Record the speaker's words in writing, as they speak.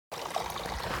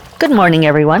Good morning,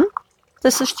 everyone.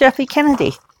 This is Jeffe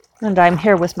Kennedy, and I'm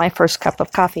here with my first cup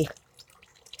of coffee.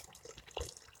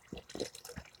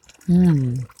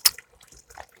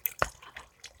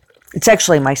 It's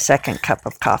actually my second cup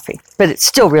of coffee, but it's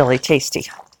still really tasty.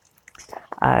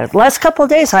 The last couple of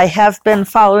days, I have been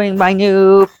following my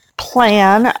new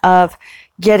plan of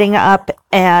getting up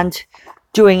and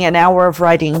doing an hour of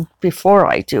writing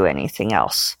before I do anything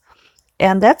else.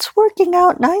 And that's working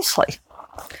out nicely.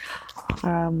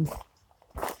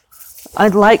 I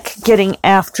like getting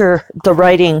after the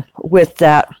writing with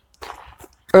that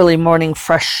early morning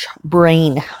fresh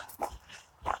brain.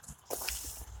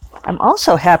 I'm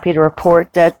also happy to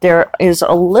report that there is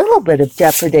a little bit of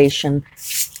depredation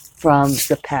from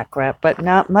the pack rat, but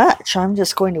not much. I'm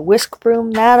just going to whisk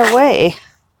broom that away.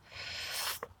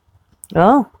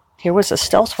 Oh, here was a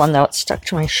stealth one, though. It stuck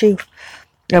to my shoe.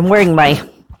 I'm wearing my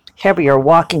heavier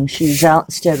walking shoes out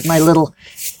instead of my little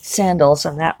sandals,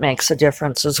 and that makes a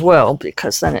difference as well,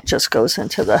 because then it just goes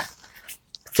into the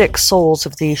thick soles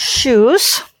of these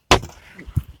shoes.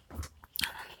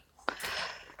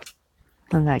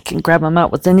 And I can grab them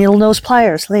out with the needle nose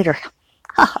pliers later.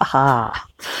 Ha ha ha.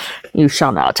 You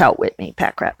shall not outwit me,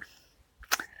 pack rat.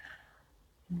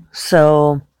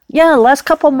 So, yeah, the last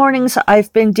couple mornings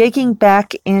I've been digging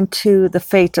back into the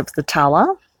fate of the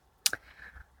Tala.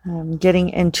 I'm getting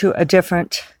into a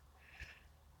different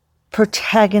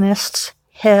protagonist's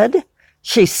head.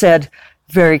 She said,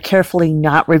 very carefully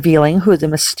not revealing who the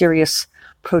mysterious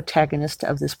protagonist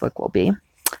of this book will be.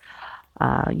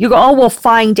 You all will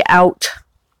find out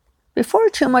before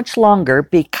too much longer,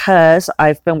 because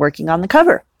I've been working on the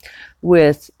cover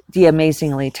with the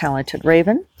amazingly talented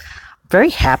Raven.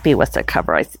 Very happy with the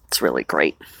cover. It's really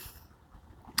great.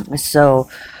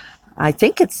 So I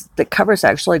think the cover's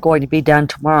actually going to be done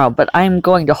tomorrow, but I'm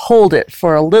going to hold it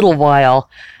for a little while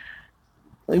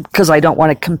because I don't want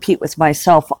to compete with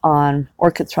myself on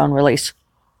Orchid Throne release.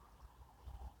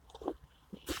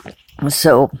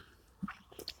 So,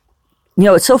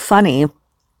 it's so funny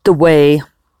the way,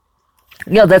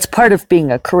 that's part of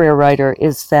being a career writer,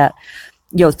 is that,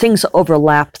 things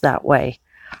overlap that way.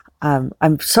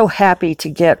 I'm so happy to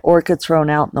get Orchid Throne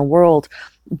out in the world,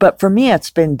 but for me, it's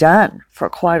been done for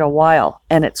quite a while,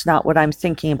 and it's not what I'm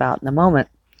thinking about in the moment.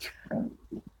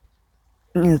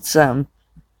 It's,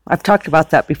 I've talked about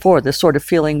that before, this sort of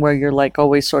feeling where you're like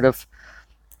always sort of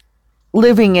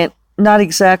living it, not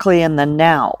exactly in the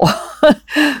now.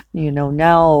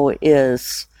 Now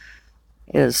is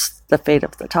the fate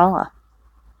of the Tala.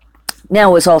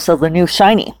 Now is also the new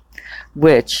Shiny,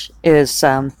 which is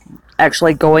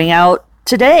actually going out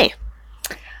today.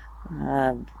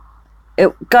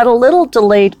 It got a little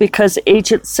delayed because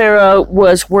Agent Sarah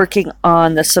was working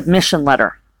on the submission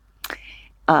letter.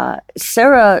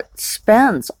 Sarah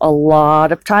spends a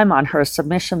lot of time on her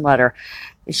submission letter.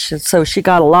 So she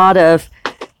got a lot of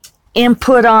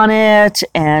input on it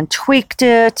and tweaked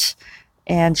it,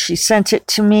 and she sent it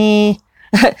to me.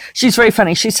 She's very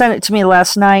funny. She sent it to me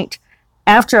last night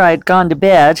after I'd gone to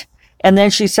bed, and then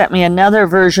she sent me another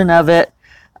version of it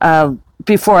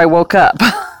before I woke up.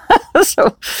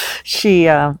 So she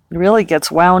really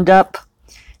gets wound up,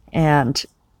 and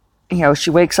she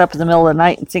wakes up in the middle of the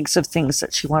night and thinks of things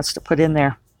that she wants to put in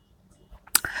there.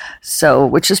 So,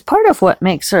 which is part of what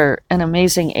makes her an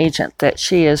amazing agent, that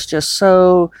she is just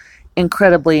so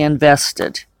incredibly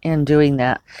invested in doing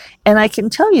that. And I can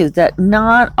tell you that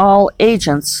not all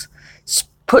agents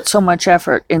put so much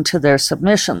effort into their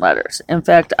submission letters. In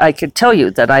fact, I could tell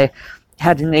you that I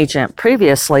had an agent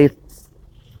previously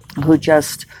who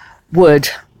just would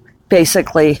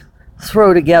basically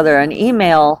throw together an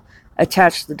email,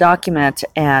 attach the document,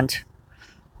 and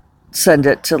send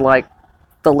it to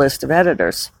the list of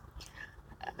editors.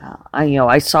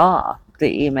 I saw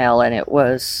the email, and it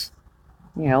was,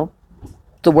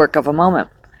 the work of a moment.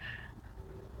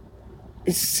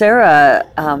 Sarah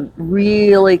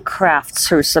really crafts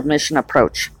her submission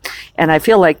approach, and I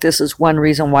feel like this is one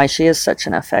reason why she is such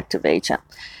an effective agent,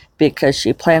 because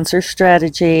she plans her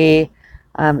strategy.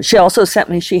 She also sent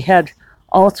me, she had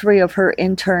all three of her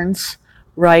interns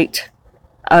write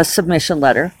a submission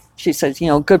letter. She said,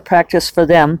 good practice for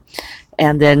them.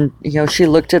 And then, she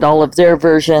looked at all of their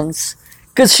versions,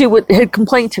 because she had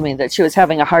complained to me that she was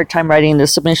having a hard time writing the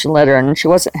submission letter, and she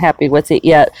wasn't happy with it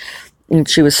yet. And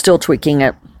she was still tweaking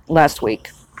it last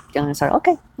week. And I said,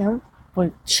 okay, well,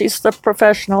 she's the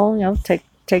professional, take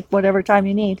whatever time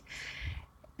you need.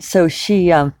 So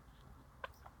she, and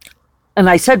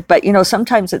I said, but,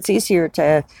 sometimes it's easier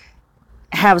to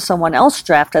have someone else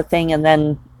draft a thing and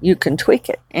then you can tweak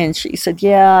it. And she said,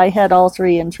 yeah, I had all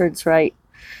three interns write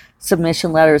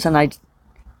submission letters, and I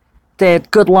they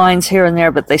had good lines here and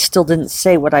there, but they still didn't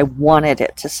say what I wanted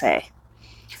it to say.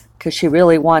 Because she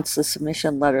really wants the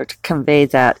submission letter to convey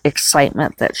that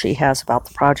excitement that she has about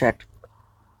the project.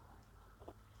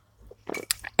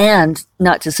 And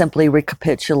not to simply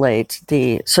recapitulate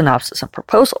the synopsis and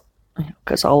proposal,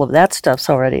 because all of that stuff's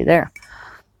already there.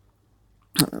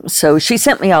 So she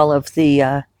sent me all of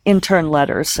the intern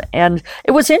letters, and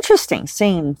it was interesting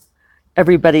seeing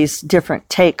everybody's different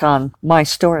take on my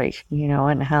story,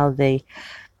 and how they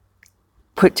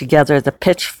put together the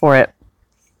pitch for it.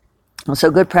 So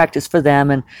good practice for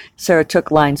them, and Sarah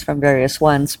took lines from various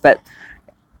ones, but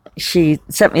she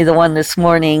sent me the one this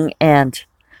morning, and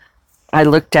I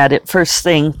looked at it first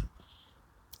thing,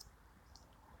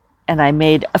 and I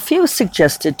made a few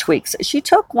suggested tweaks. She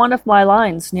took one of my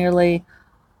lines nearly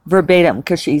verbatim,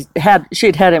 because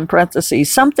she'd had in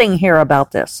parentheses something here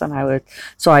about this, and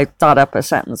I thought up a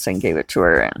sentence and gave it to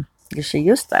her, and she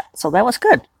used that, so that was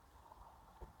good.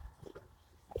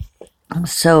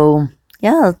 So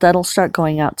yeah, that'll start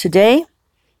going out today.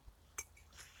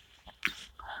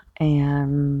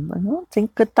 And I don't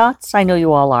think good thoughts. I know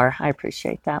you all are. I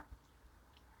appreciate that.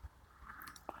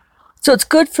 So it's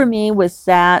good for me with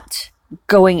that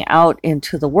going out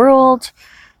into the world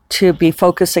to be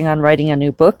focusing on writing a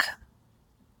new book,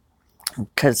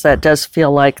 because that does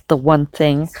feel like the one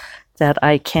thing that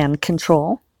I can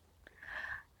control.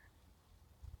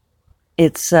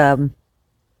 It's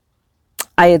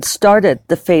I had started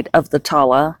The Fate of the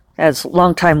Tala, as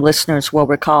longtime listeners will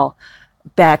recall,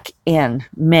 back in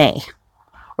May,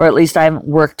 or at least I haven't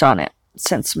worked on it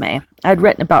since May. I'd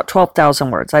written about 12,000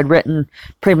 words. I'd written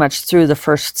pretty much through the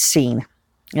first scene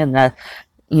in the,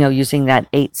 using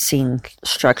that 8-scene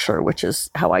structure, which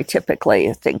is how I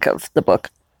typically think of the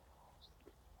book,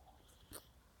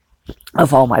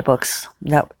 of all my books.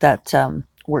 That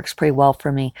works pretty well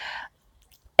for me.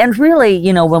 And really,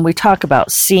 when we talk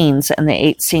about scenes and the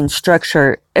 8-scene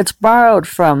structure, it's borrowed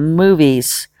from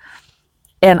movies,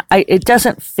 and it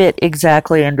doesn't fit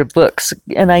exactly into books.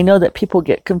 And I know that people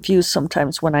get confused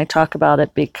sometimes when I talk about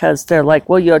it, because they're like,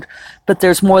 well, but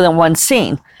there's more than one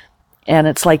scene. And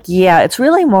it's like, yeah, it's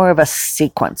really more of a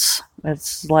sequence.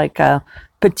 It's like a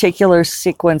particular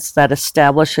sequence that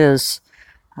establishes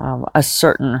a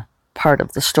certain part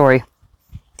of the story.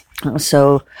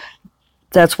 So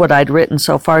that's what I'd written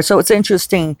so far. So it's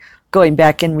interesting going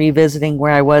back and revisiting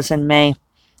where I was in May.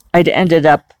 I'd ended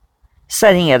up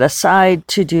setting it aside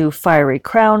to do Fiery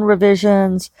Crown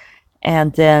revisions,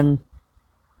 and then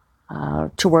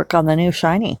to work on the new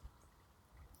Shiny.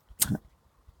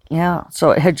 Yeah,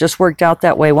 so it had just worked out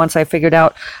that way. Once I figured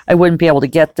out I wouldn't be able to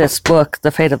get this book,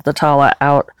 The Fate of the Tala,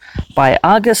 out by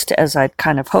August, as I'd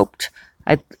kind of hoped.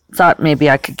 I thought maybe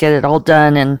I could get it all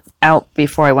done and out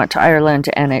before I went to Ireland,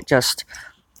 and it just,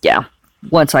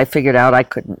 once I figured out I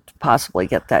couldn't possibly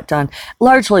get that done,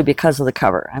 largely because of the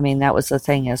cover. I mean, that was the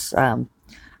thing, is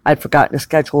I'd forgotten to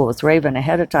schedule with Raven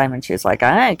ahead of time, and she's like,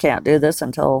 I can't do this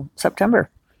until September.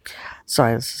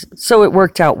 So it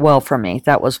worked out well for me.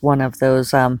 That was one of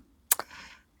those, the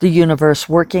universe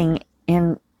working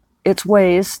in its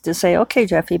ways to say, okay,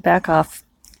 Jeffy, back off.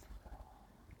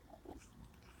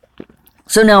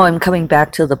 So now I'm coming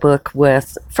back to the book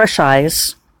with fresh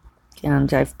eyes,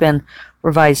 and I've been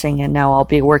revising, and now I'll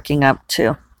be working up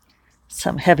to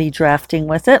some heavy drafting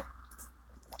with it.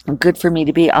 Good for me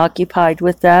to be occupied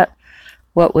with that,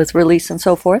 what with release and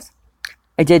so forth.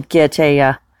 I did get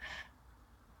a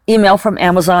email from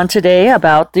Amazon today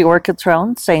about the Orchid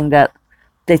Throne, saying that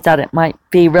they thought it might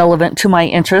be relevant to my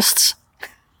interests.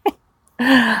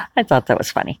 I thought that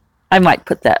was funny. I might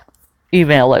put that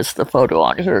email as the photo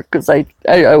on here, because I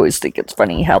always think it's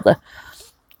funny how the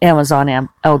Amazon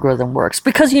algorithm works,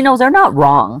 because they're not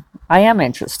wrong. I am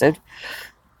interested.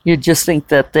 You'd just think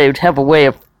that they'd have a way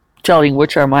of telling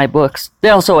which are my books. They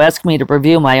also ask me to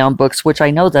review my own books, which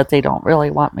I know that they don't really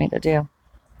want me to do.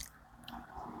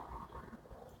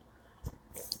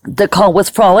 The call with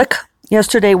Frolic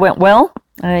yesterday went well.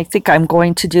 I think I'm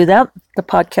going to do that, the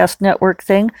podcast network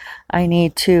thing. I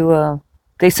need to,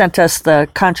 they sent us the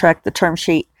contract, the term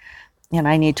sheet, and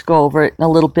I need to go over it in a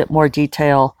little bit more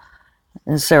detail.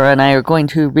 And Sarah and I are going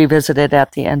to revisit it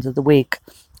at the end of the week,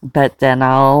 but then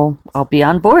I'll be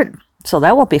on board. So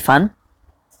that will be fun.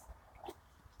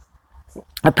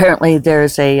 Apparently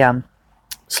there's a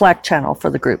Slack channel for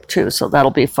the group too, so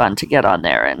that'll be fun to get on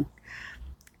there and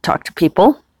talk to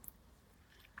people.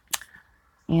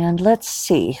 And let's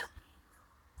see.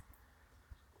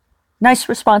 Nice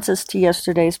responses to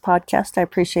yesterday's podcast. I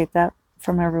appreciate that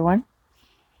from everyone.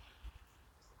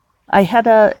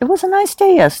 It was a nice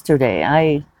day yesterday.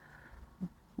 I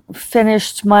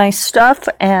finished my stuff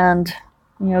and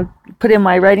put in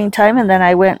my writing time, and then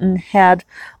I went and had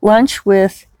lunch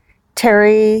with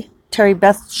Terry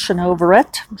Beth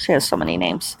Chenoverett. She has so many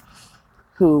names.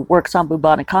 Who works on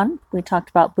Bubonicon. We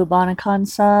talked about Bubonicon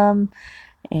some,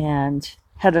 and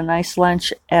had a nice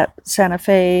lunch at Santa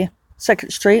Fe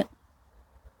 2nd Street.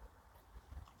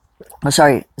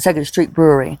 Second Street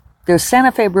Brewery. There's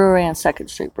Santa Fe Brewery and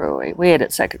 2nd Street Brewery. We ate at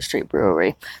 2nd Street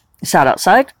Brewery. Sat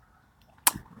outside.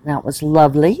 That was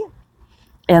lovely.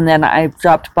 And then I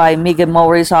dropped by Megan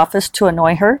Mulry's office to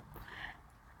annoy her.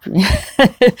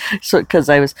 Because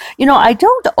I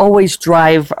don't always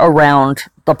drive around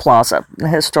the plaza, the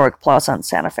historic plaza in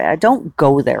Santa Fe. I don't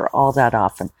go there all that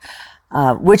often,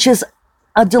 which is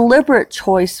a deliberate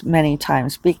choice many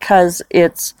times because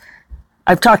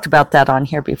I've talked about that on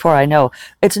here before. I know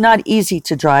it's not easy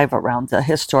to drive around the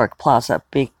historic plaza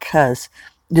because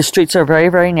the streets are very,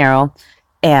 very narrow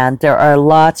and there are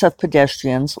lots of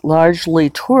pedestrians, largely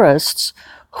tourists,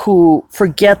 who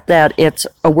forget that it's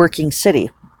a working city.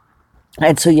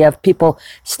 And so you have people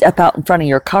step out in front of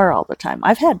your car all the time.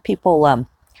 I've had people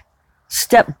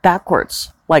step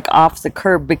backwards, like off the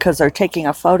curb because they're taking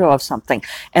a photo of something,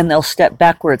 and they'll step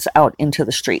backwards out into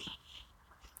the street.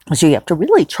 So you have to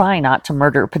really try not to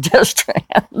murder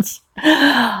pedestrians.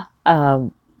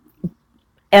 And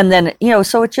then,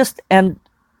 so it just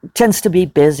tends to be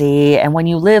busy. And when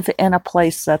you live in a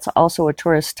place that's also a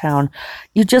tourist town,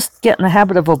 you just get in the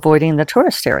habit of avoiding the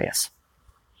tourist areas.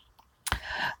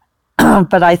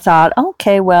 But I thought,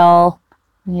 okay, well,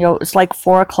 it's like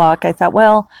 4 o'clock. I thought,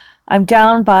 well, I'm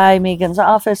down by Megan's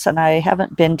office and I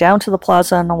haven't been down to the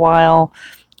plaza in a while.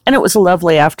 And it was a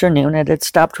lovely afternoon. It had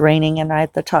stopped raining and I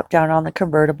had the top down on the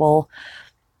convertible.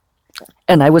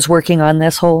 And I was working on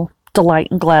this whole delight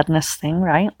and gladness thing,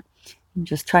 right? I'm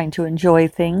just trying to enjoy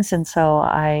things. And so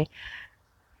I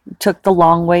took the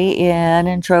long way in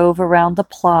and drove around the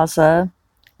plaza.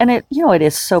 And it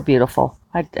is so beautiful.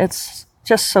 It's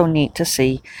just so neat to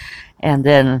see. And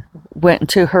then went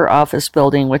into her office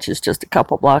building, which is just a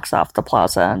couple blocks off the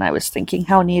plaza. And I was thinking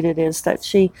how neat it is that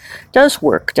she does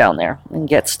work down there and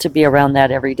gets to be around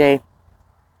that every day.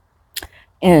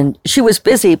 And she was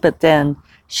busy, but then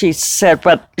she said,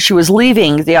 but she was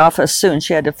leaving the office soon.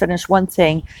 She had to finish one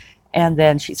thing. And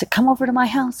then she said, come over to my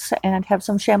house and have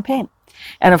some champagne.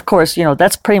 And of course,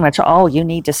 that's pretty much all you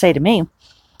need to say to me.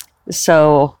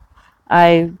 So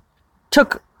I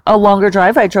took a longer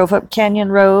drive. I drove up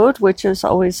Canyon Road, which is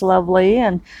always lovely,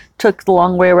 and took the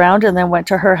long way around and then went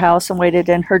to her house and waited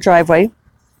in her driveway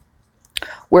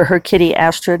where her kitty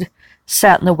Astrid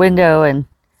sat in the window and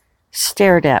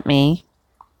stared at me,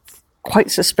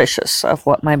 quite suspicious of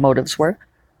what my motives were.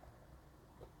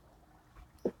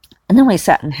 And then we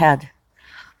sat and had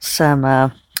some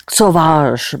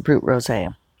Sauvage Brut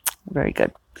Rosé. Very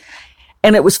good.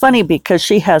 And it was funny because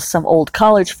she has some old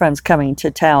college friends coming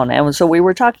to town. And so we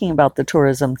were talking about the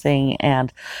tourism thing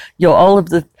and,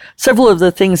 several of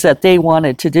the things that they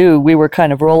wanted to do, we were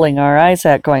kind of rolling our eyes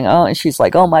at going, oh, and she's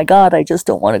like, oh my God, I just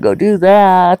don't want to go do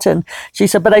that. And she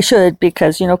said, but I should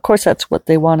because, of course that's what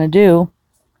they want to do.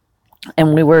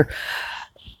 And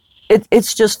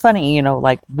it's just funny,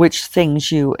 like which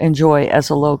things you enjoy as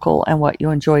a local and what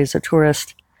you enjoy as a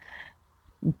tourist.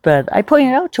 But I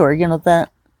pointed out to her,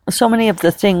 that so many of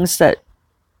the things that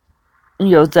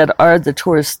that are the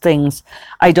tourist things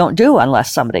I don't do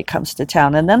unless somebody comes to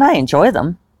town, and then I enjoy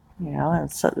them.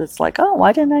 It's like, oh,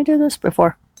 why didn't I do this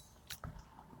before?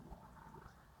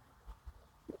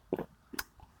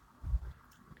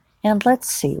 And let's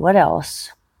see what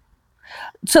else.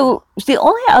 So the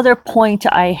only other point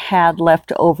I had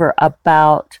left over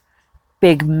about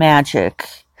Big Magic,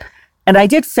 and I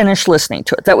did finish listening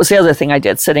to it. That was the other thing I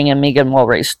did, sitting in Megan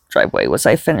Mulry's driveway, was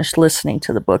I finished listening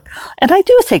to the book. And I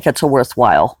do think it's a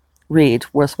worthwhile read,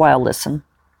 worthwhile listen.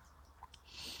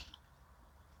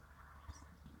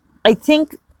 I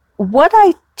think what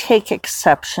I take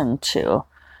exception to,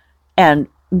 and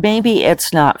maybe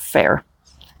it's not fair,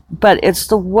 but it's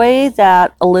the way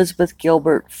that Elizabeth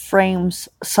Gilbert frames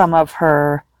some of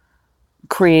her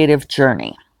creative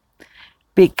journey.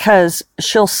 Because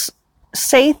she'll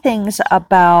say things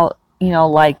about,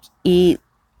 like eat,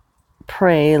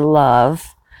 pray,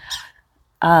 love,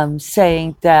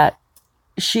 saying that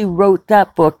she wrote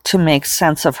that book to make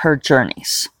sense of her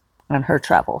journeys and her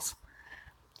travels.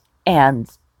 And,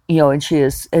 and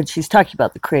she's talking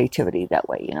about the creativity that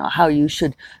way, how you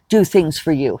should do things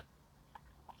for you.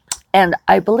 And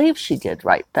I believe she did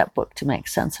write that book to make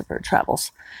sense of her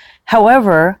travels.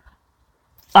 However,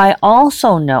 I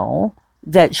also know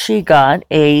that she got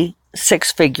a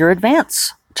 6-figure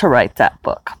advance to write that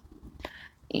book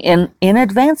in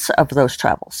advance of those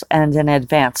travels and in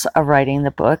advance of writing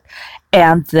the book.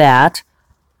 and that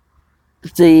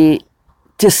the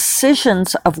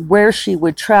decisions of where she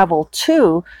would travel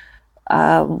to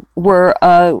were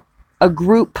a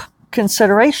group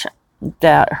consideration,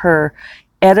 that her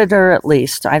editor, at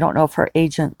least, I don't know if her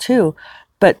agent too,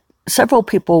 but several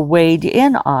people weighed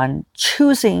in on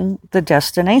choosing the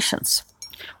destinations.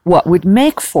 What would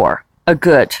make for a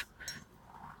good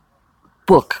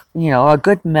book, a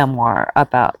good memoir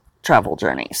about travel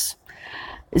journeys.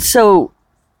 So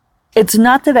it's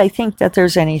not that I think that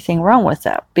there's anything wrong with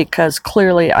that, because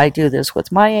clearly I do this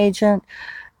with my agent.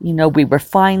 We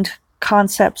refined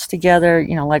concepts together,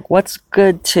 like what's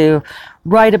good to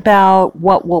write about,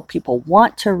 what will people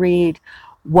want to read,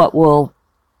 what will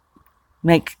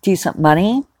make decent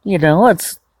money.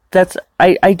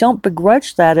 I don't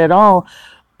begrudge that at all,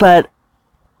 but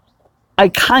I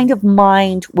kind of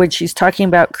mind when she's talking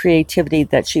about creativity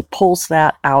that she pulls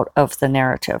that out of the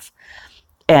narrative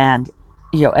and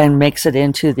makes it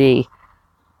into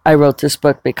I wrote this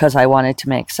book because I wanted to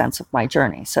make sense of my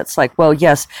journey. So it's like, well,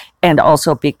 yes, and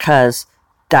also because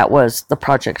that was the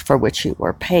project for which you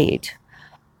were paid.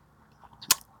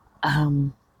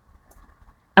 I'm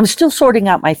still sorting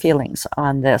out my feelings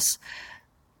on this.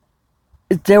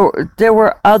 There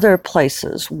were other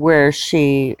places where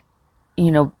she,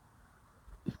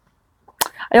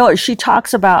 she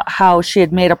talks about how she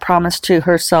had made a promise to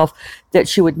herself that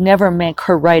she would never make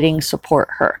her writing support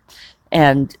her.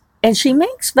 And she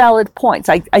makes valid points.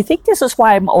 I think this is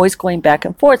why I'm always going back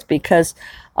and forth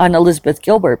on Elizabeth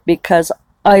Gilbert, because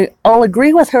I'll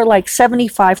agree with her like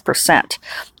 75%.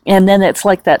 And then it's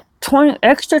like that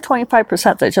extra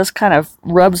 25% that just kind of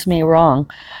rubs me wrong.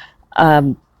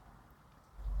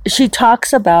 She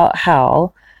talks about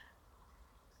how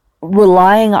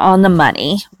relying on the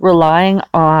money, relying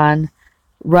on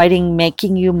writing,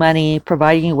 making you money,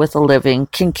 providing you with a living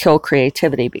can kill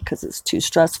creativity because it's too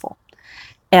stressful.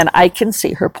 And I can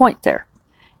see her point there.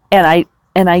 And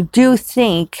I do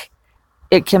think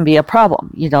it can be a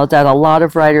problem, that a lot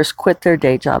of writers quit their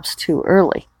day jobs too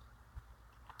early.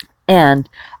 And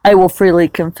I will freely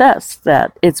confess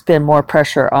that it's been more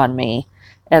pressure on me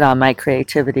and on my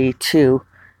creativity to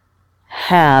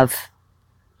have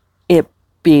it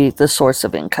be the source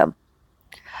of income.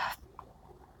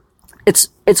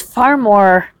 It's far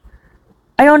more,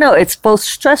 I don't know, it's both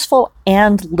stressful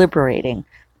and liberating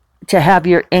to have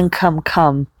your income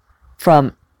come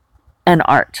from an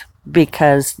art,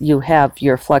 because you have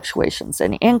your fluctuations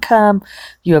in income,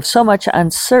 you have so much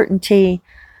uncertainty.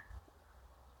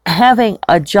 Having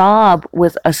a job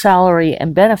with a salary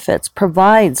and benefits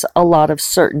provides a lot of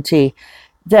certainty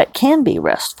that can be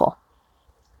restful.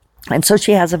 And so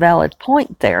she has a valid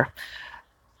point there.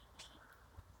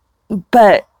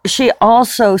 But she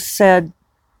also says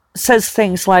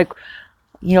things like,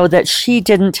 that she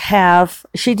didn't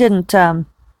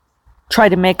try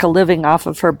to make a living off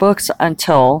of her books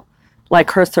until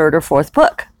like her third or fourth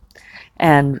book.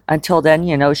 And until then,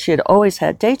 she had always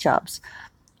had day jobs,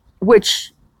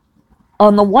 which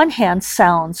on the one hand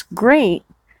sounds great,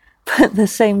 but at the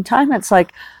same time, it's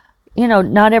like,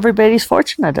 not everybody's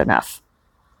fortunate enough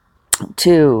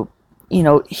to,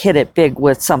 hit it big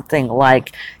with something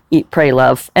like Eat, Pray,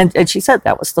 Love. And she said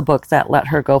that was the book that let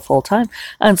her go full time.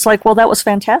 And it's like, well, that was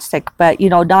fantastic, but,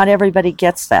 not everybody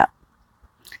gets that.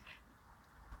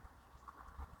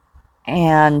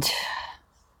 And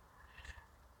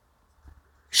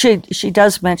she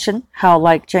does mention how,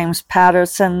 like James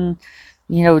Patterson,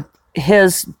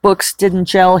 his books didn't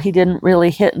gel. He didn't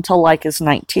really hit until like his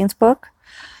 19th book.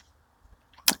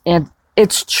 And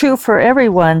it's true for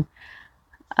everyone.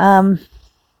 But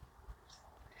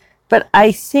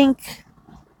I think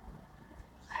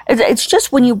it's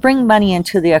just when you bring money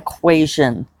into the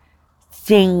equation,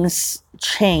 things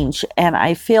change. And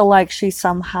I feel like she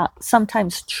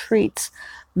sometimes treats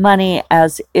money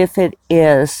as if it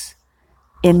is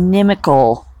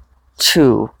inimical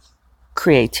to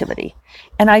creativity.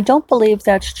 And I don't believe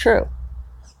that's true.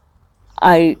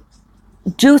 I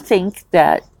do think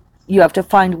that you have to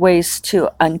find ways to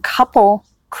uncouple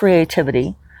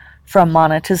creativity from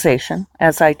monetization,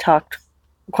 as I talked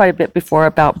quite a bit before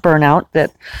about burnout,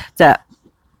 that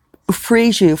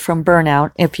frees you from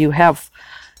burnout if you have,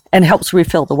 and helps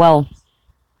refill the well,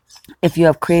 if you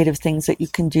have creative things that you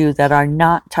can do that are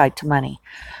not tied to money.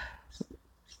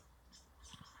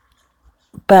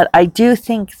 But I do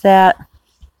think that,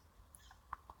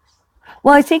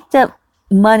 I think that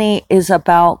money is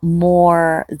about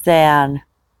more than,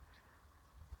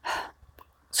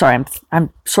 sorry,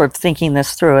 I'm sort of thinking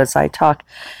this through as I talk.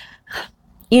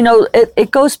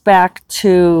 It goes back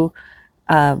to,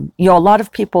 a lot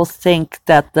of people think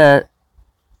that the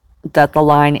that the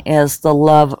line is the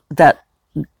love that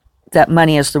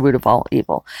money is the root of all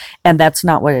evil. And that's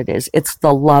not what it is. It's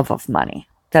the love of money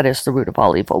that is the root of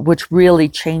all evil, which really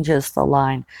changes the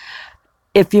line.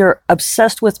 If you're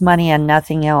obsessed with money and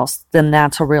nothing else, then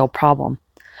that's a real problem.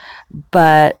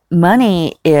 But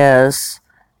money is,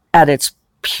 at its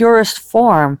purest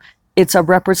form, it's a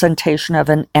representation of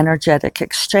an energetic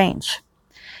exchange.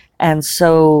 And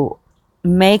so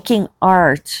making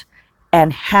art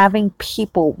and having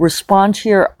people respond to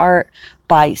your art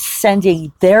by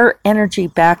sending their energy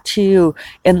back to you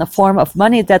in the form of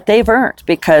money that they've earned,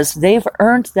 because they've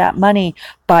earned that money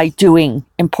by doing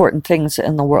important things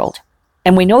in the world.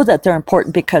 And we know that they're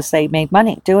important because they made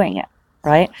money doing it,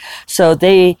 right? So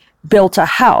they built a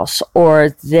house, or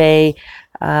they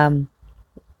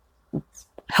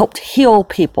helped heal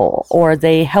people, or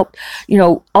they helped,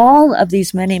 all of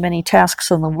these many, many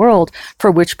tasks in the world for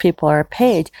which people are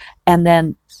paid. And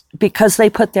then because they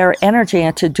put their energy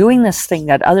into doing this thing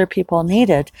that other people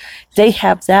needed, they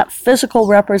have that physical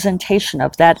representation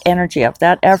of that energy, of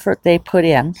that effort they put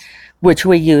in, which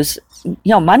we use.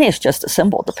 Money is just a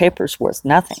symbol. The paper's worth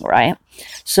nothing, right?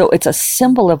 So it's a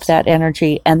symbol of that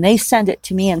energy, and they send it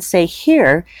to me and say,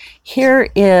 here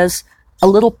is a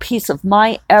little piece of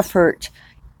my effort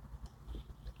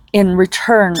in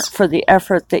return for the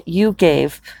effort that you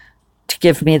gave to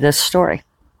give me this story.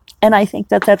 And I think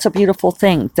that that's a beautiful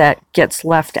thing that gets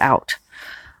left out.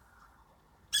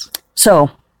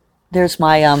 So there's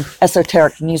my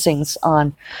esoteric musings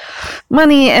on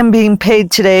money and being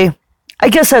paid today. I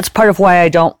guess that's part of why I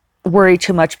don't worry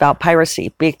too much about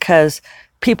piracy, because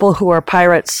people who are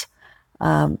pirates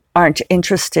aren't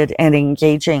interested in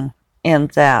engaging in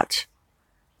that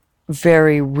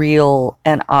very real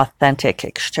and authentic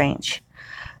exchange.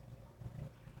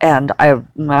 And I'm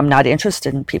not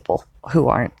interested in people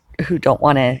who don't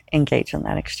want to engage in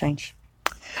that exchange.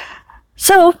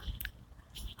 So,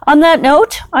 on that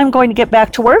note, I'm going to get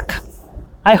back to work.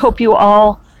 I hope you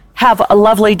all have a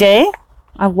lovely day,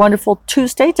 a wonderful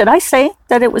Tuesday. Did I say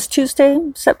that it was Tuesday,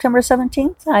 September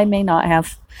 17th? I may not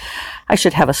have. I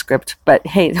should have a script, but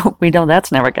hey, we know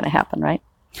that's never going to happen, right?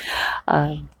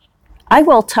 I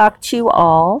will talk to you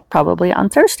all probably on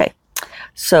Thursday.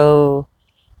 So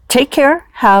take care.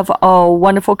 Have a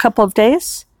wonderful couple of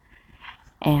days.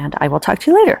 And I will talk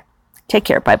to you later. Take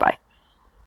care. Bye-bye.